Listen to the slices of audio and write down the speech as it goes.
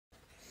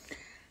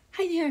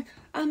Hi there.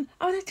 I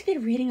would like to get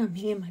a reading on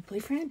me and my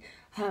boyfriend.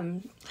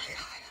 God,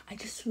 I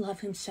just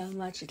love him so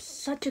much. It's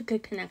such a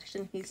good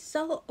connection. He's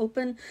so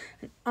open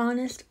and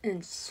honest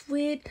and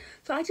sweet.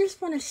 So I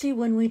just want to see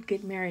when we'd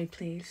get married,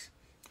 please.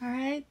 All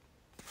right?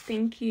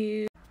 Thank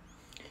you.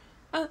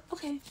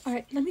 Okay. All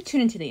right. Let me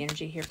tune into the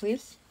energy here,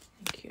 please.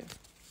 Thank you.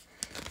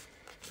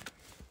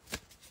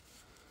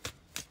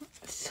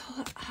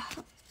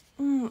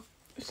 So,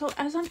 so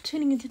as I'm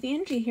tuning into the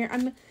energy here,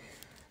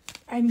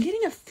 I'm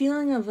getting a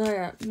feeling of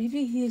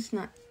maybe he's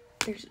not.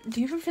 Do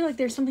you ever feel like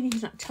there's something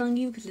he's not telling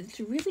you because it's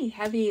really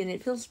heavy and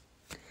it feels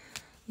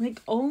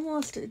like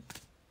almost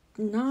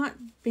not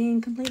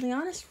being completely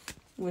honest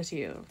with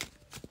you?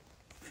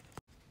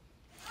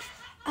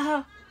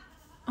 Oh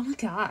my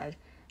God,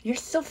 you're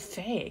so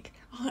fake.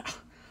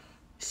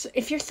 So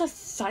if you're so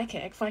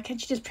psychic, why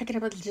can't you just pick it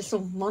up as just a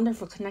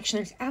wonderful connection?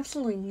 There's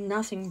absolutely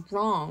nothing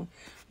wrong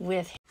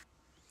with.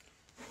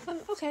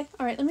 Okay,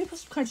 all right. Let me put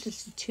some cards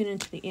just to tune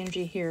into the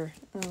energy here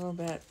a little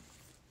bit.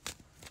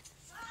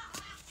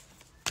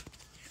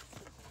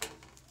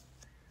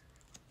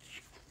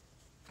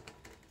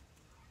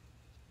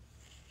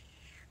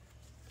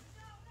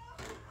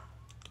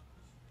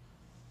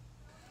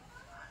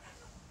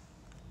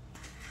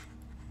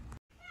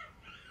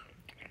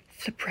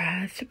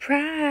 Surprise,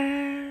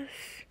 surprise.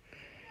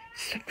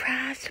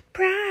 Surprise,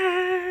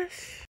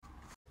 surprise.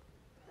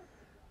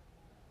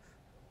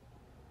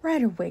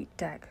 Rider-Waite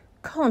deck.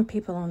 Calling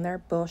people on their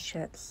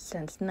bullshit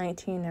since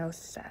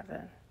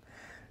 1907.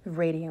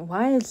 Radiant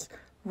Wise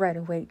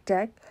Rider-Waite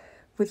deck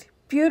with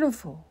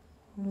beautiful,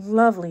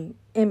 lovely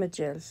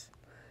images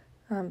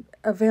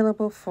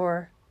available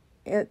for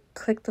it.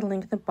 Click the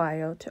link in the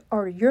bio to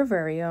order your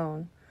very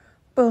own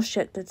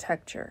bullshit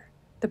detector.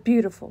 The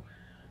beautiful,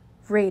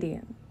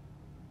 radiant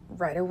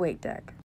Rider-Waite deck.